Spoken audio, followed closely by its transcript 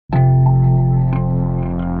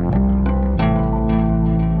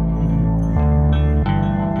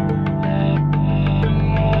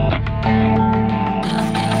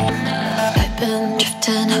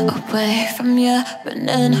away from you,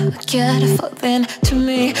 running again, falling to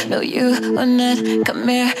me. No, you on it, come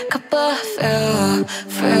here, couple feel.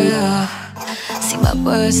 See my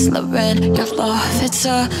words slurring, your love, it's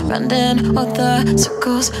surrounding. All the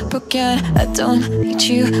circles broken. I don't need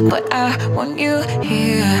you, but I want you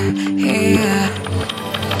here.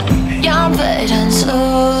 Yeah, I'm fading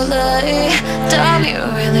slowly. Damn, you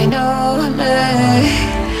really know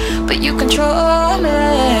me, but you control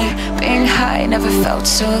me. Being high never felt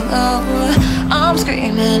so low. I'm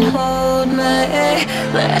screaming, hold me.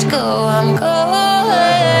 Let go, I'm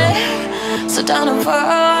going. So down I'm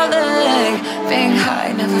falling. Being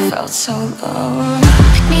high never felt so low.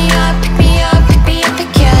 Pick me up, pick me up, pick me up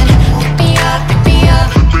again. Pick me up, pick me up.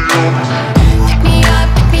 Pick me up,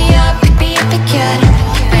 pick me up, pick me up again.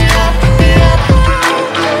 Pick me up, pick me up.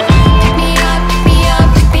 Pick me up, pick me up,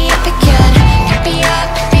 pick me up again. Pick me up,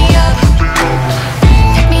 pick me up.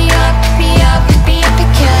 Pick me up, pick me up, pick me up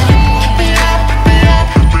again. Pick me up, pick me up.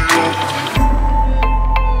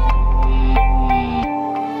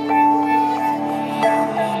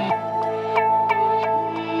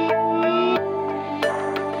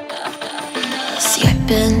 See, I've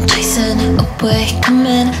been chasing away,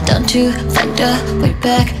 coming down to find a way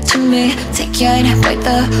back to me. Taking right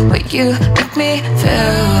the way you make me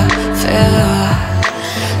feel.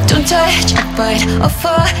 Don't touch a bite off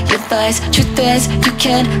all your lies. Truth is, you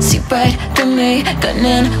can't see right through me.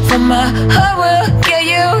 Gunning for my heart will get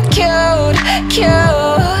you killed.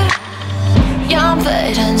 Yeah, I'm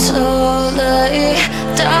fading slowly.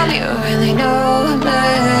 Damn, you really know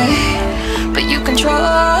me, but you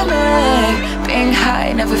control me. Being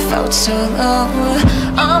high never felt so low.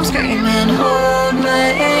 I'm screaming, hold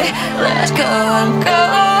me. Let go, I'm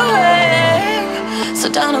going. So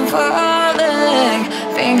down I'm falling.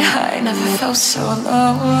 Being high never felt so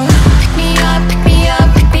low. Pick me up, pick me up,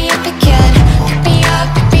 pick me up again. Pick me up,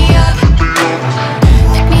 pick me up.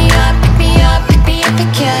 Pick me up, pick me up, pick me up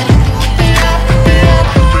again. Pick me up, pick me up.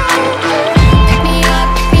 Pick me up,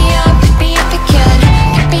 pick me up, pick me up again.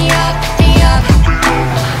 Pick me up, pick me up.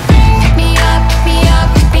 Pick me up, pick me up,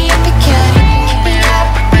 pick me up again. Pick me up,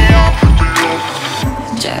 pick me up.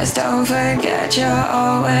 Just don't forget you're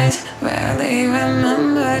always rarely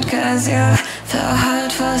remembered, 'cause you fell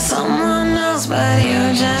hard for someone else, but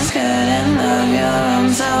you just couldn't love your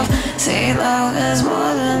own self. See, love is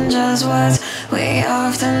more than just words we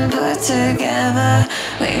often put together.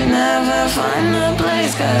 We never find the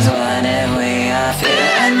place, 'cause what if we are fear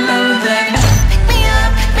and loathing?